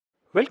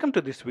Welcome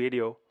to this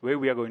video where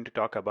we are going to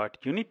talk about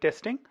unit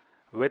testing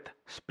with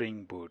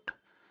Spring Boot.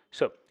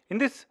 So in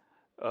this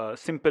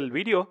simple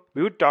video,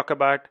 we would talk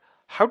about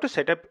how to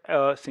set up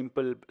a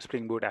simple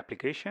Spring Boot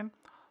application.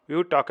 We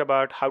would talk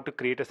about how to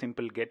create a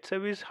simple GET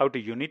service, how to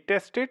unit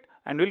test it,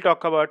 and we'll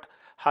talk about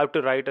how to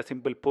write a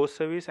simple post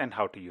service and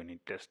how to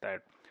unit test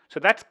that. So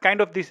that's kind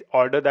of this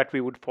order that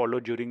we would follow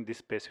during this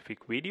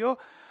specific video.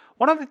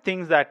 One of the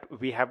things that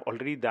we have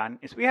already done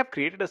is we have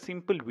created a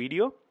simple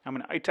video. I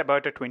mean, it's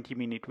about a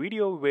 20-minute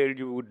video where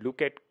you would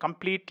look at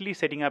completely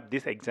setting up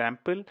this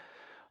example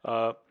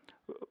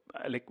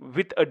like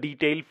with a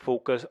detailed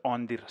focus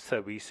on the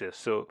services.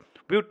 So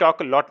we will talk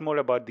a lot more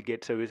about the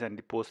GET service and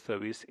the POST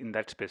service in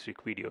that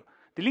specific video.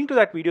 The link to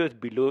that video is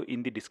below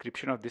in the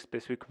description of this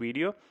specific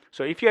video.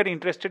 So if you are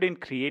interested in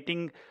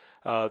creating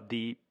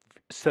the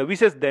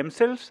services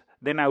themselves,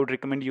 then I would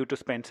recommend you to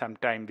spend some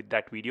time with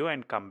that video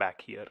and come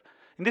back here.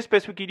 In this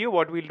specific video,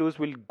 what we'll do is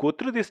we'll go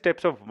through the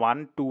steps of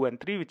 1, 2, and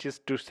 3, which is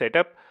to set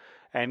up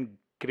and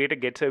create a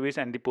GET service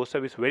and the POST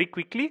service very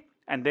quickly,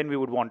 and then we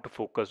would want to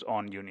focus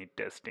on unit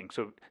testing.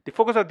 So the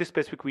focus of this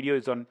specific video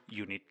is on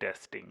unit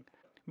testing.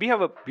 We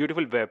have a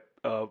beautiful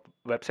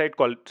website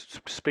called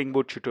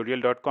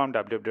springboottutorial.com,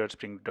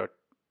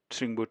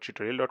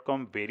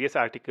 www.springboottutorial.com, various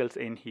articles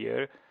in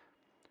here.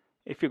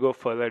 If you go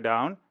further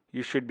down,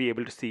 you should be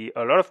able to see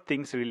a lot of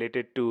things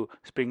related to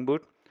Spring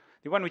Boot.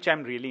 The one which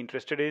I'm really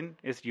interested in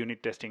is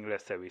unit testing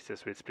REST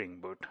services with Spring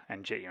Boot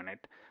and JUnit.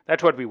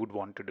 That's what we would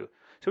want to do.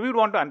 So we would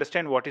want to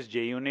understand what is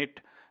JUnit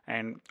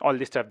and all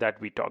the stuff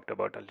that we talked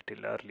about a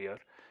little earlier.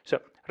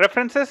 So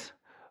references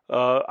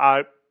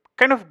are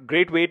kind of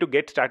great way to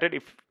get started.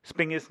 If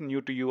Spring is new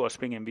to you or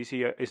Spring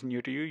MVC is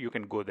new to you, you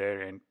can go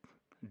there and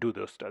do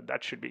those stuff.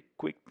 That should be a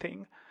quick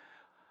thing.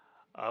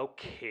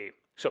 Okay,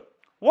 so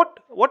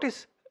what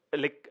is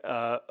like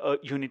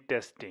unit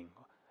testing?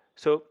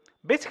 So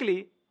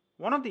basically,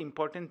 one of the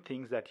important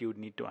things that you would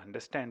need to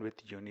understand with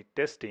unit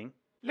testing,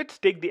 let's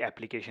take the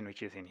application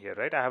which is in here,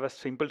 right? I have a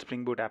simple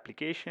Spring Boot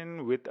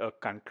application with a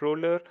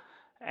controller,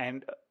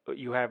 and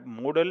you have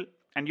modal,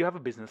 and you have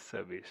a business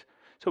service.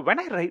 So when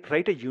I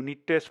write a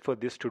unit test for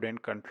this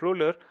student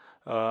controller,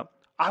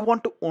 I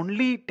want to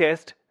only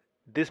test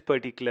this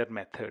particular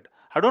method.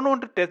 I don't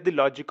want to test the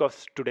logic of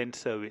student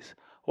service.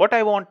 What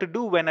I want to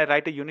do when I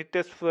write a unit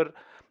test for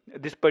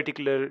this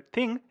particular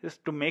thing is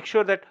to make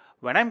sure that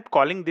when I'm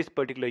calling this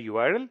particular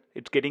URL,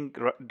 it's getting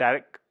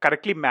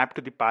correctly mapped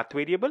to the path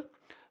variable.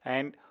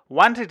 And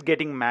once it's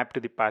getting mapped to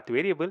the path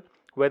variable,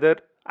 whether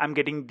I'm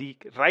getting the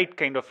right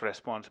kind of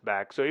response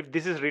back. So if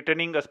this is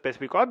returning a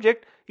specific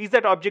object, is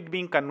that object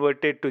being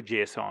converted to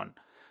JSON?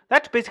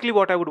 That's basically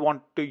what I would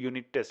want to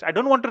unit test. I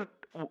don't want to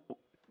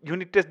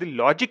unit test the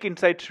logic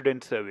inside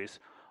student service.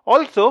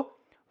 Also,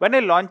 when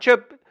I launch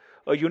up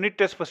a unit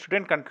test for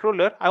student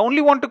controller, I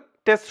only want to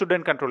test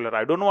student controller.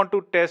 I don't want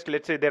to test,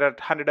 let's say there are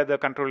 100 other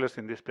controllers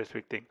in this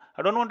specific thing.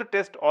 I don't want to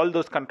test all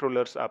those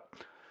controllers up.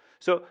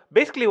 So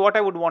basically what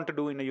I would want to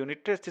do in a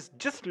unit test is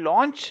just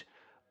launch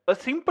a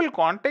simple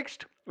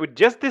context with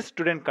just this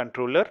student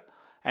controller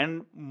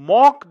and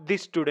mock the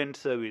student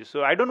service.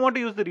 So I don't want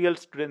to use the real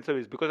student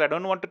service because I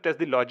don't want to test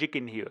the logic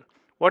in here.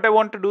 What I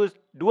want to do is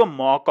do a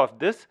mock of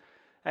this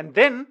and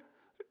then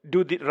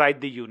write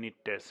the unit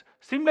test.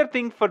 Similar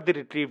thing for the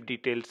retrieve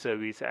details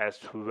service as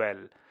well.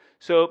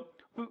 So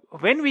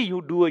when we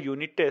do a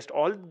unit test,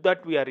 all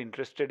that we are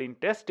interested in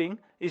testing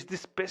is the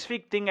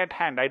specific thing at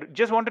hand. I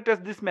just want to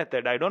test this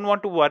method. I don't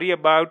want to worry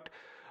about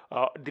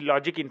the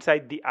logic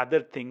inside the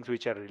other things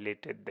which are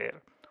related there.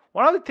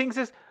 One of the things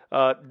is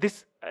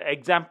these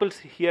examples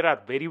here are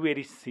very,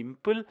 very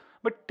simple,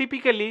 but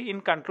typically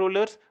in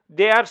controllers,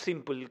 they are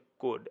simple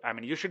code. I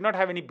mean, you should not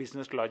have any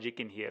business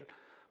logic in here.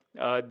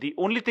 The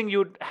only thing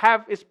you'd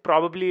have is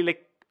probably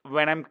like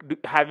when I'm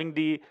having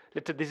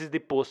let's say this is the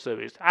post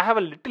service. I have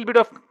a little bit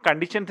of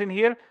conditions in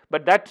here,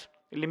 but that's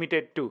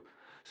limited too.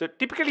 So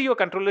typically your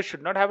controllers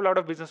should not have a lot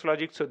of business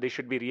logic, so they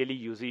should be really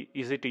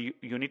easy to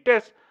unit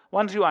test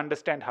once you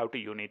understand how to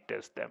unit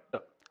test them.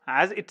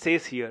 As it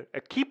says here, a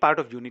key part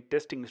of unit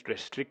testing is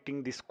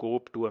restricting the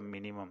scope to a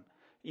minimum.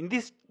 In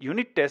this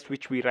unit test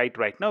which we write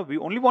right now, we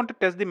only want to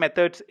test the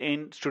methods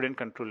in student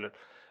controller.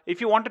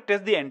 If you want to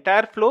test the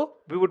entire flow,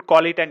 we would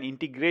call it an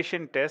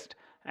integration test,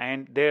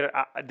 and there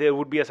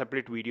would be a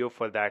separate video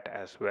for that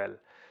as well.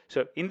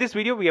 So in this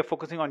video, we are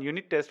focusing on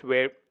unit test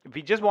where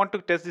we just want to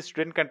test the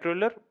student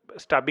controller,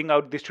 stubbing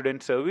out the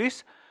student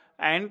service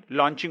and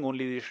launching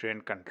only the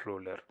student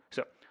controller.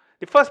 So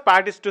the first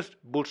part is to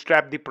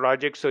bootstrap the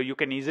project. So you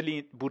can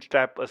easily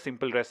bootstrap a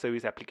simple REST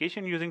service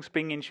application using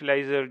Spring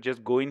Initializer.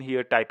 Just go in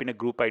here, type in a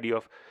group ID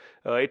of,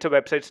 it's a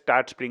website,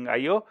 Start Spring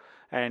IO,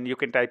 and you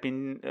can type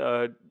in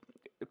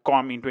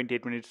COM in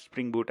 28 minutes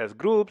Spring Boot as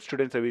group,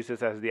 student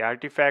services as the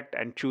artifact,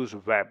 and choose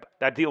web.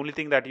 That's the only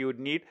thing that you would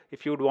need.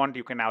 If you would want,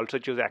 you can also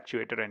choose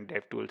actuator and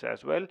dev tools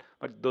as well,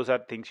 but those are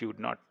things you would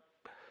not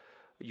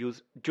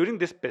use during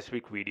this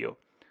specific video.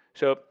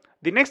 So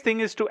the next thing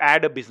is to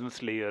add a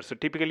business layer. So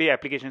typically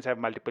applications have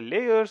multiple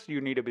layers.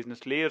 You need a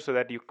business layer so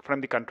that you,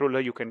 from the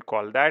controller, you can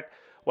call that.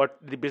 What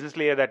the business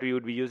layer that we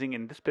would be using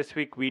in this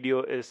specific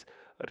video is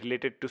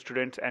related to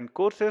students and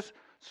courses.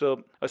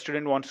 So a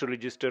student wants to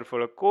register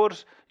for a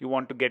course. You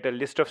want to get a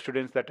list of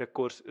students that a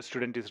course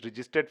student is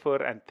registered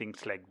for and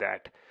things like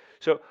that.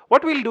 So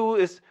what we'll do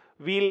is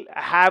we'll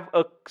have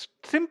a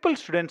simple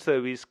student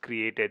service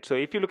created. So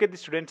if you look at the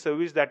student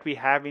service that we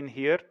have in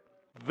here,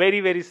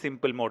 very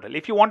simple model.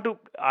 If you want to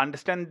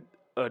understand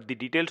the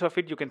details of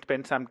it, you can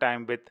spend some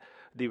time with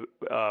the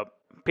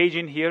page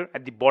in here.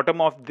 At the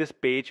bottom of this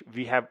page,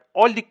 we have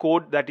all the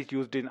code that is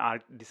used in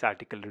this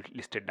article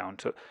listed down.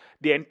 So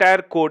the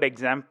entire code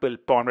example,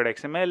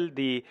 pom.xml,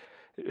 the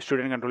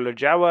student controller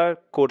Java,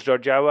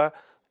 course.java,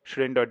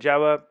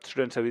 student.java,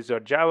 student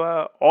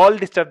service.java, all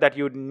the stuff that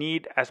you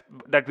need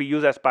that we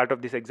use as part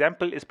of this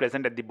example is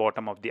present at the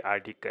bottom of the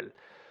article.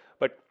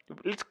 But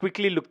let's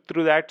quickly look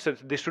through that. So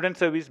the student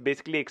service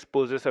basically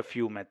exposes a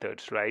few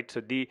methods, right?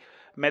 So the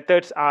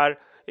methods are,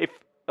 if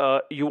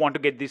you want to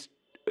get these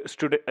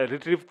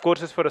retrieve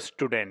courses for a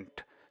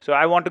student. So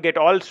I want to get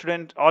all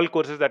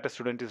courses that a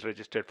student is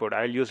registered for.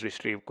 I'll use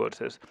retrieve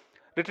courses.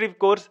 Retrieve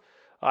course,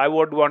 I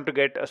would want to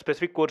get a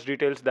specific course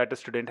details that a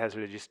student has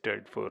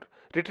registered for.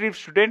 Retrieve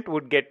student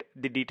would get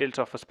the details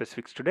of a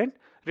specific student.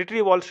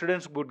 Retrieve all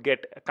students would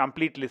get a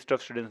complete list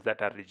of students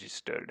that are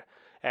registered.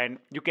 And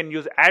you can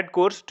use add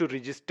course to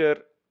register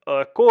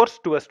a course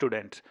to a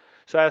student.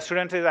 So a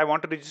student says, I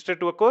want to register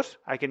to a course,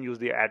 I can use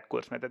the add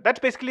course method. That's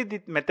basically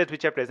the methods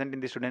which are present in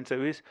the student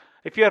service.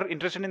 If you are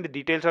interested in the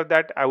details of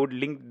that, I would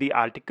link the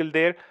article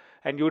there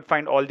and you would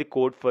find all the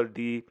code for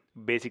the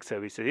basic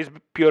services. It's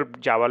pure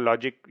Java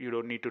logic. You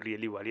don't need to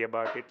really worry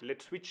about it.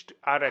 Let's switch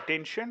our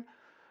attention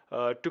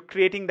to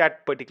creating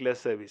that particular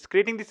service.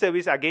 Creating the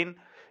service again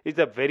is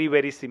a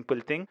very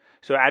simple thing.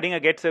 So adding a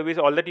get service,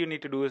 all that you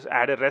need to do is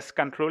add a REST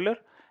controller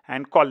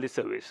and call the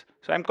service.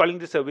 So I'm calling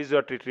the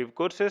service.retrieve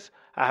courses.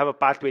 I have a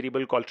path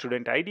variable called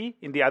student ID.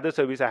 In the other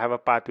service, I have a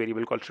path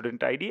variable called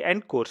student ID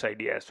and course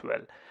ID as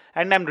well.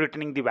 And I'm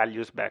returning the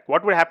values back.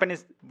 What would happen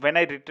is when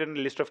I return a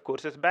list of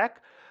courses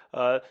back,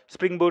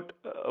 Spring Boot,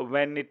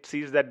 when it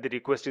sees that the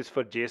request is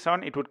for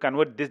JSON, it would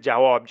convert this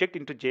Java object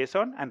into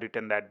JSON and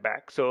return that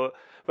back. So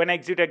when I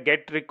execute a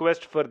get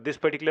request for this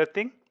particular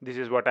thing, this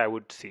is what I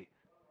would see.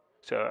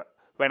 So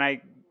when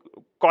I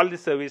call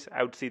this service,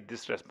 I would see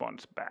this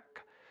response back.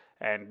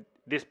 And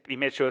this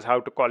image shows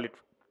how to call it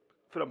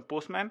from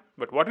Postman.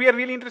 But what we are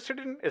really interested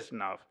in is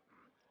now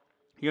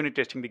unit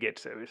testing the get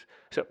service.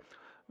 So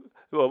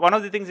one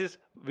of the things is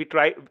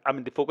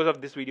the focus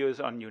of this video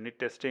is on unit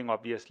testing,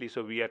 obviously.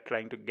 So we are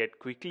trying to get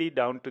quickly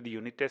down to the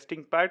unit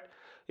testing part.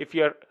 If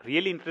you are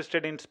really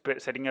interested in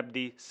setting up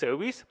the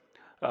service,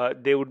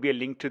 there would be a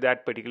link to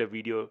that particular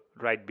video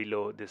right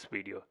below this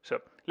video.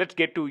 So let's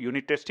get to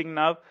unit testing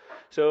now.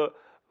 So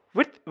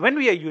when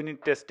we are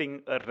unit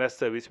testing a REST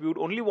service, we would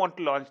only want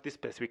to launch the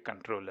specific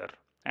controller.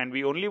 And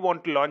we only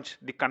want to launch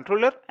the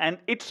controller and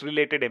its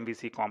related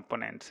MVC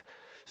components.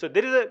 So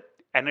there is an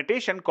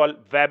annotation called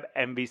web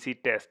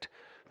MVC test,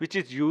 which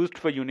is used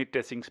for unit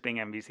testing Spring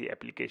MVC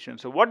application.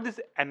 So what this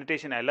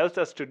annotation allows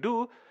us to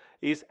do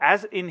is,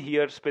 as in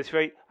here,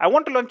 specify, I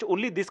want to launch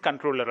only this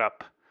controller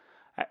up.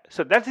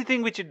 So that's the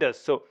thing which it does.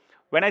 So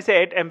when I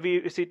say at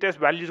MVC test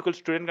value is equal to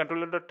student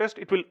controller.test,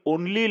 it will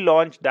only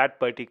launch that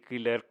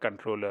particular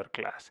controller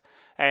class.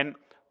 And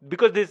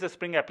because this is a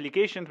Spring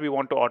application, we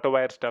want to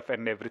auto-wire stuff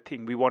and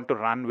everything. We want to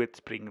run with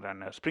Spring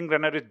Runner. Spring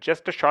Runner is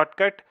just a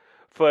shortcut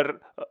for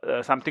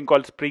something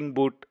called Spring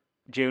Boot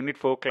JUnit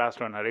 4 class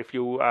runner. If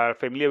you are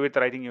familiar with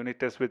writing unit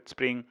tests with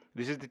Spring,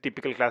 this is the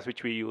typical class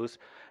which we use.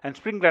 And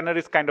Spring Runner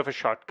is kind of a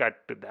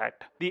shortcut to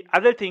that. The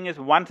other thing is,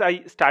 once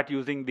I start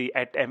using the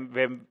at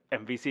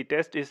MVC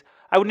test, is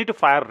I would need to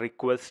fire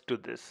requests to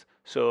this.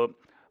 So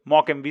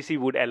mock MVC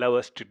would allow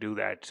us to do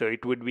that. So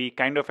it would be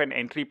kind of an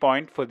entry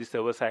point for the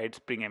server-side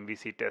Spring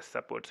MVC test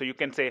support. So you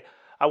can say,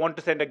 I want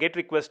to send a GET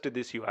request to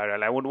this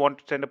URL. I would want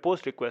to send a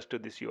POST request to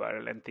this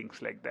URL and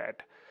things like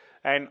that.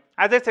 And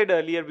as I said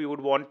earlier, we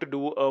would want to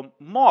do a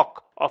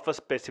mock of a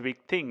specific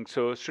thing.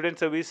 So student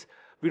service,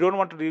 we don't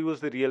want to reuse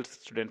the real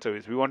student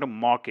service. We want to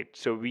mock it.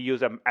 So we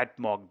use a at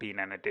mock bean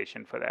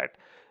annotation for that.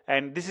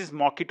 And this is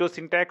Mockito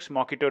syntax,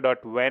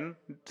 mockito.when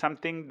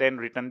something, then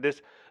return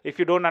this. If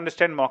you don't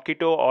understand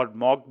Mockito or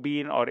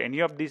mockbean or any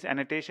of these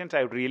annotations,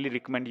 I would really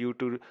recommend you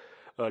to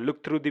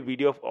look through the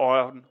video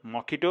on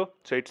Mockito.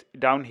 So it's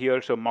down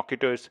here. So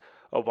Mockito is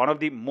one of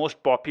the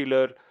most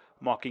popular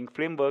mocking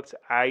frameworks.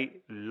 I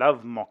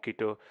love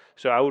Mockito.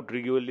 So I would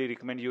really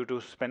recommend you to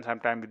spend some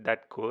time with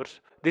that course.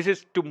 This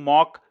is to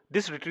mock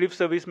this retrieve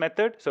service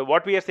method. So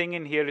what we are saying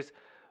in here is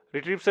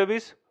retrieve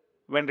service.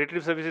 When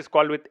retrieve service is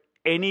called with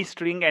any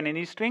string and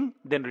any string,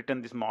 then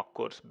return this mock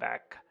course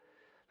back.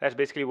 That's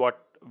basically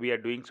what we are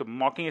doing. So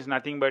mocking is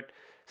nothing but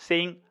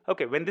saying,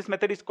 okay, when this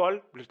method is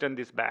called, return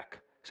this back.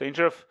 So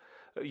instead of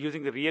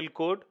using the real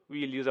code,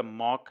 we will use a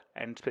mock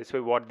and specify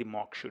what the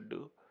mock should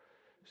do.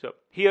 So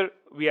here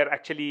we are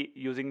actually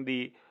using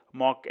the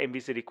mock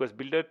MVC request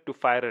builder to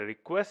fire a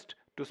request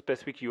to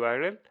specific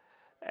URL,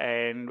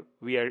 and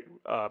we are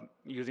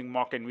using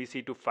mock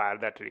MVC to fire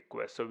that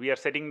request. So we are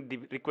setting the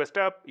request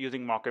up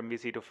using mock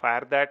MVC to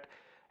fire that,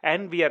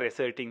 and we are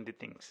asserting the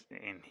things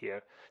in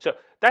here. So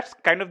that's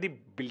kind of the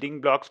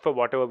building blocks for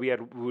whatever we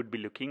would be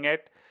looking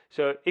at.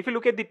 So if you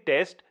look at the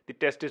test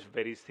is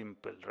very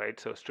simple, right?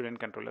 So student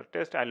controller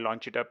test, I'll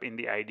launch it up in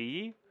the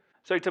IDE.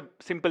 So it's a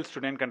simple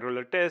student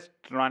controller test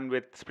run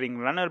with Spring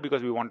Runner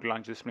because we want to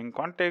launch the Spring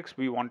context.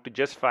 We want to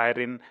just fire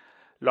in,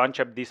 launch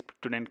up the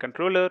student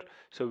controller.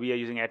 So we are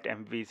using at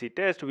MVC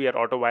test. We are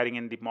auto wiring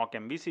in the mock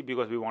MVC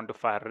because we want to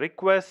fire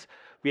requests.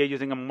 We are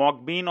using a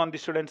mock bean on the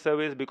student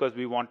service because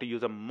we want to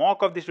use a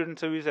mock of the student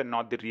service and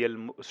not the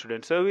real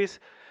student service.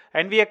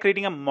 And we are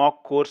creating a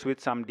mock course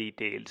with some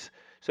details.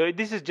 So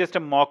this is just a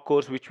mock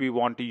course which we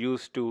want to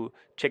use to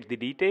check the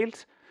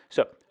details.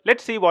 So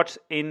let's see what's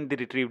in the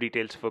retrieve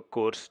details for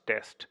course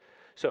test.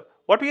 So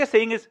what we are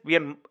saying is we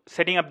are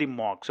setting up the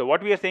mock. So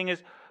what we are saying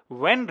is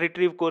when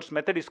retrieve course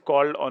method is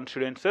called on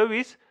student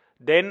service,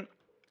 then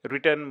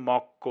return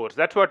mock course.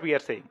 That's what we are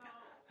saying.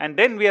 And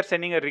then we are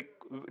sending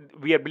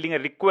we are building a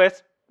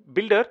request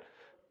builder.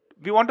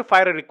 We want to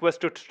fire a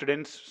request to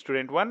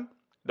student1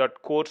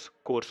 dot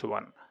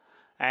course1,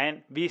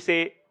 and we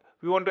say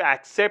we want to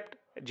accept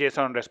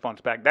JSON response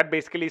back. That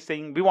basically is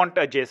saying we want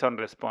a JSON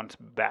response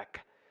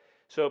back.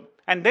 So,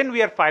 and then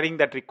we are firing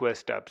that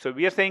request up. So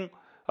we are saying,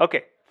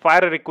 okay,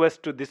 fire a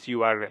request to this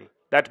URL.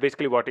 That's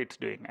basically what it's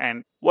doing.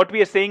 And what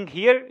we are saying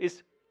here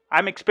is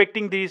I'm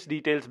expecting these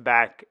details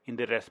back in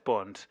the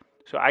response.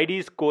 So ID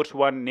is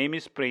course1, name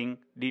is Spring,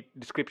 the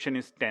description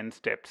is 10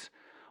 steps.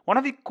 One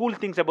of the cool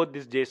things about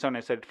this JSON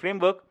assert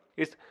framework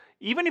is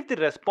even if the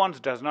response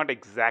does not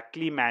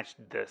exactly match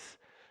this,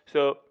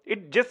 so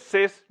it just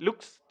says,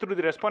 looks through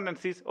the response and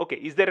sees, okay,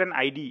 is there an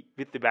ID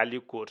with the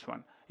value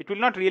course1? It will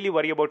not really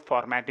worry about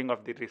formatting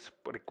of the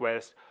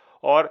request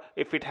or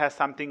if it has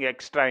something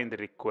extra in the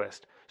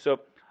request. So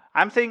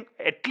I'm saying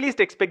at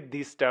least expect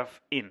this stuff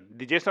in.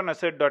 The JSON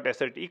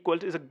assert.assert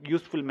equals is a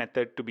useful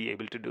method to be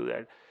able to do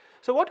that.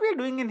 So what we are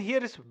doing in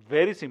here is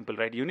very simple,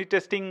 right? Unit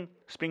testing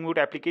Spring Boot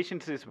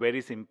applications is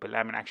very simple.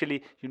 I mean,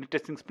 actually, unit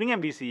testing Spring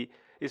MVC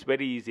is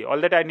very easy.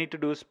 All that I need to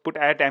do is put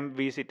at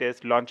MVC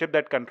test, launch up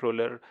that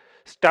controller,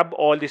 stub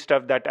all the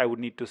stuff that I would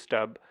need to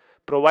stub,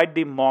 provide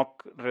the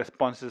mock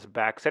responses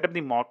back, set up the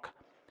mock,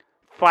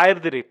 fire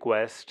the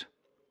request,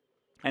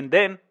 and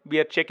then we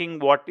are checking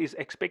what is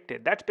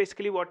expected. That's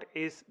basically what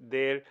is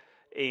there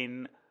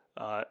in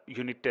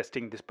unit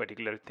testing this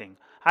particular thing.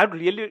 I'd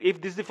really,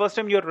 if this is the first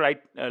time you're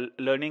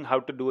learning how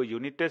to do a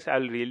unit test,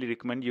 I'll really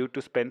recommend you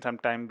to spend some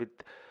time with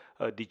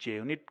the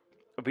JUnit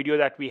video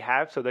that we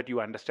have so that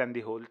you understand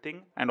the whole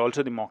thing, and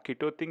also the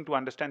Mockito thing to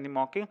understand the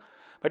mocking.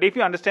 But if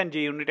you understand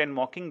JUnit and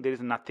mocking, there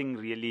is nothing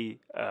really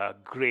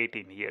great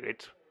in here.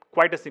 It's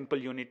quite a simple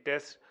unit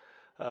test.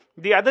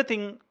 The other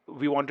thing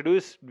we want to do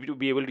is to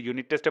be able to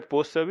unit test a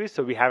post service.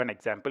 So we have an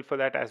example for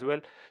that as well.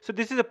 So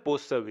this is a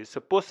post service. So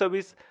post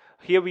service,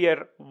 here we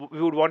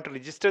would want to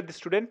register the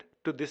student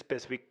to this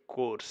specific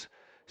course.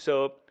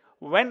 So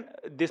when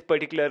this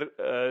particular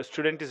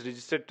student is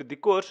registered to the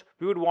course,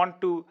 we would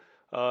want to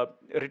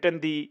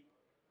return the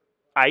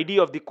ID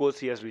of the course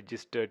he has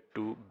registered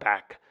to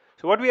back.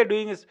 So what we are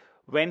doing is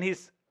when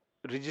he's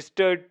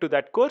registered to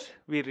that course,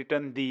 we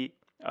return the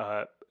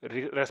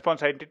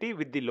response identity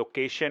with the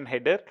location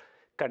header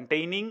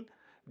containing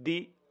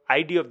the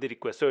ID of the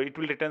request. So it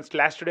will return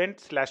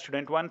 /student,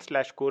 /student1,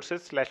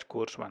 /courses,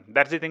 /course1.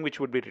 That's the thing which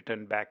would be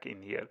returned back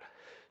in here.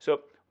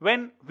 So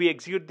when we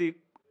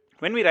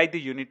write the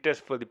unit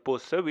test for the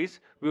post service,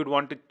 we would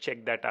want to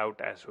check that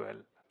out as well.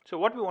 So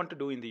what we want to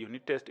do in the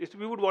unit test is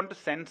we would want to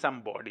send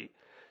some body.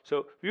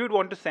 So we would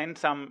want to send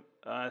some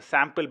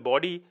sample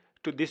body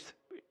to this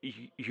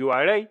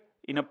URI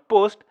in a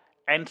post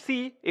and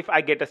see if I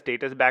get a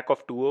status back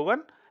of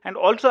 201, and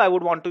also I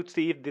would want to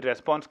see if the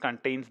response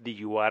contains the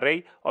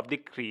URI of the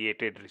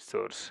created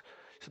resource.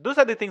 So those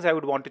are the things I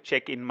would want to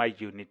check in my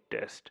unit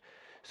test.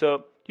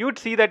 So you would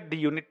see that the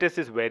unit test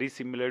is very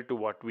similar to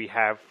what we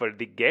have for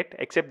the get,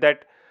 except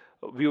that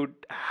we would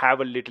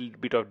have a little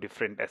bit of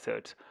different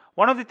asserts.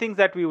 One of the things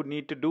that we would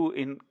need to do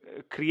in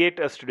create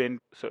a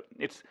student, so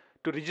it's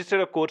to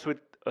register a course with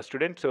a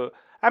student. So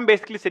I'm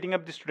basically setting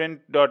up the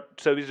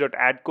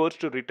student.service.add course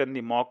to return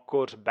the mock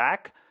course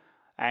back.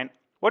 And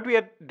what we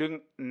are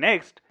doing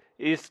next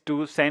is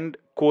to send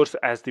course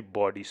as the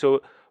body.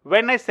 So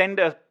when I send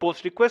a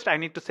post request, I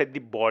need to set the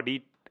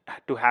body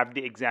to have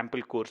the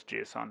example course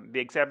JSON. The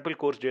example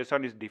course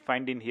JSON is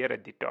defined in here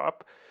at the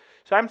top.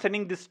 So I'm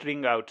sending this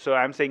string out. So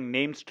I'm saying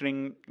name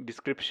string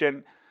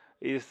description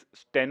is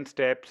 10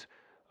 steps.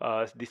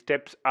 The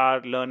steps are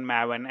learn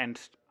Maven and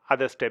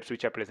other steps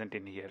which are present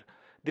in here.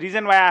 The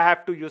reason why I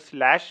have to use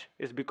slash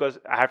is because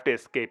I have to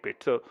escape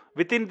it. So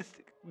within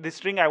this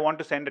string, I want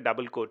to send a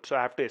double quote. So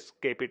I have to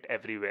escape it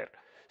everywhere.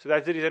 So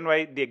that's the reason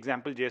why the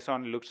example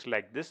JSON looks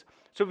like this.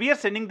 So we are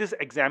sending this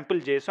example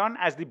JSON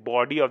as the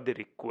body of the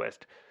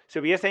request.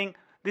 So we are saying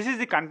this is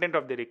the content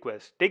of the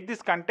request. Take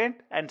this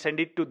content and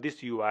send it to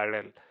this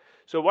URL.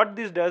 So what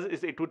this does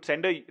is it would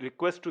send a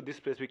request to this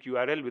specific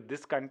URL with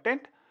this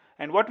content.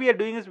 And what we are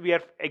doing is we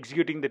are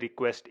executing the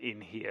request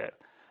in here.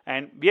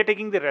 And we are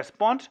taking the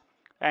response.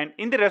 And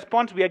in the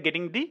response, we are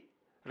getting the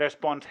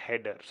response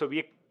header. So we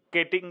are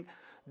getting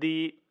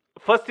the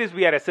first is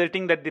we are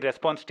asserting that the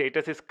response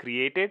status is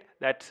created.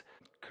 That's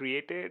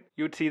created.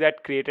 You'd see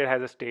that created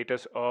has a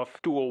status of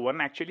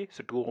 201 actually.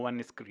 So 201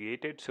 is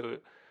created. So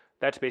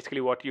that's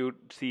basically what you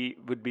see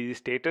would be the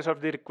status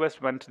of the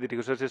request once the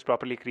resource is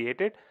properly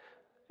created.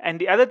 And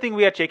the other thing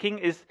we are checking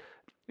is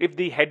if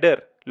the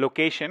header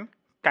location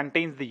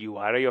contains the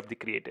URI of the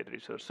created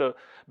resource. So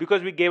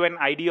because we gave an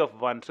ID of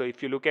 1, so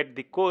if you look at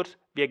the course,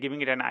 we are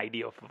giving it an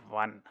ID of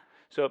 1.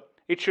 So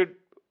it should,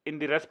 in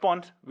the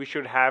response, we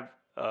should have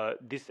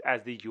this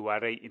as the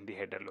URI in the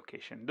header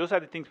location. Those are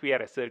the things we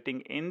are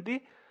asserting in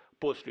the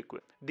post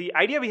request. The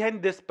idea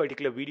behind this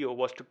particular video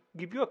was to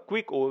give you a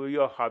quick overview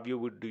of how you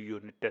would do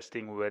unit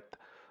testing with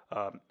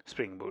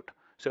Spring Boot.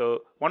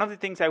 So one of the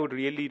things I would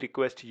really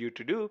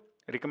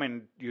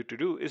recommend you to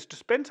do is to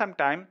spend some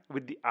time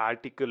with the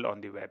article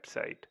on the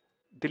website.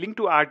 The link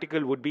to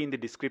article would be in the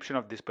description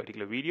of this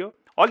particular video.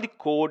 All the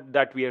code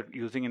that we are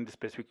using in the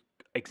specific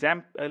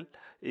example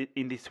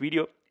in this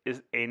video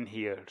is in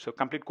here. So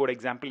complete code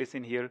example is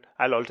in here.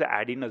 I'll also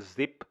add in a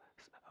zip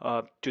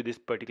to this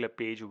particular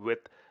page with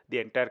the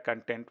entire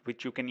content,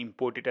 which you can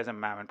import it as a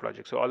Maven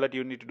project. So all that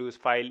you need to do is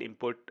file,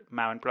 import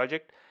Maven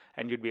project,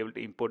 and you'll be able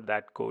to import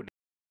that code.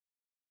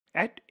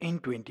 In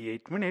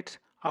 28 minutes,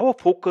 our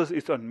focus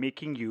is on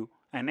making you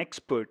an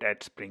expert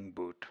at Spring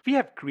Boot. We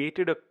have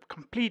created a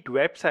complete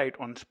website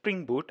on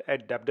Spring Boot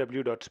at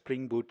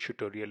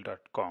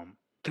www.springbootutorial.com.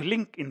 The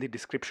link in the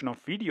description of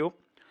video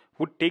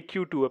would take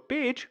you to a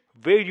page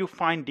where you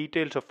find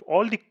details of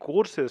all the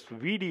courses,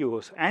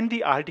 videos, and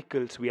the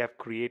articles we have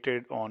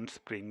created on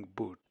Spring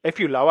Boot. If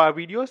you love our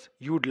videos,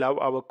 you would love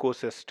our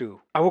courses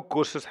too. Our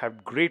courses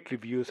have great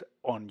reviews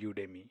on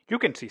Udemy. You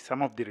can see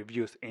some of the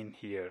reviews in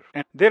here.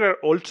 And there are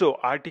also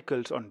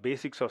articles on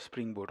basics of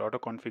Spring Boot, auto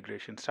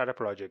configuration, startup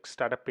projects,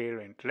 startup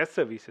parent, REST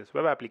services,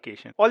 web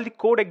application. All the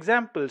code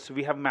examples,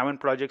 we have Maven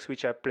projects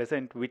which are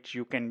present, which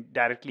you can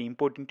directly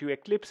import into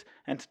Eclipse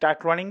and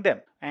start running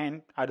them,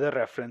 and other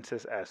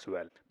references as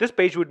well. This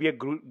page would be a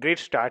great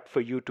start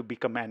for you to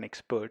become an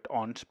expert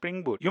on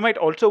Spring Boot. You might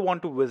also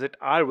want to visit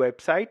our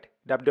website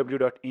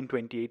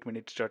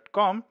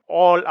www.in28minutes.com,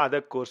 all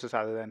other courses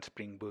other than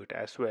Spring Boot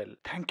as well.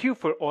 Thank you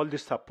for all the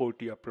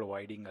support you are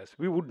providing us.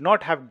 We would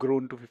not have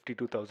grown to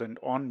 52,000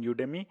 on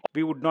Udemy.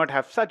 We would not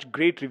have such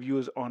great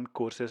reviews on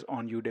courses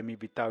on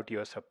Udemy without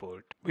your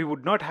support. We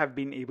would not have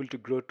been able to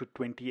grow to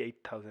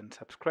 28,000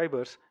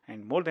 subscribers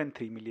and more than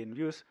 3 million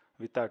views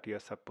without your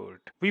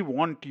support. We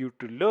want you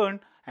to learn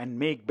and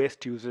make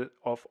best use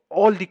of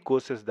all the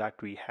courses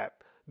that we have.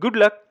 Good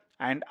luck,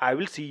 and I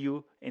will see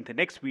you in the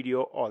next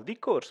video or the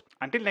course.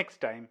 Until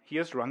next time,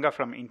 here's Ranga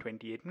from In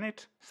 28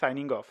 Minutes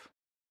signing off.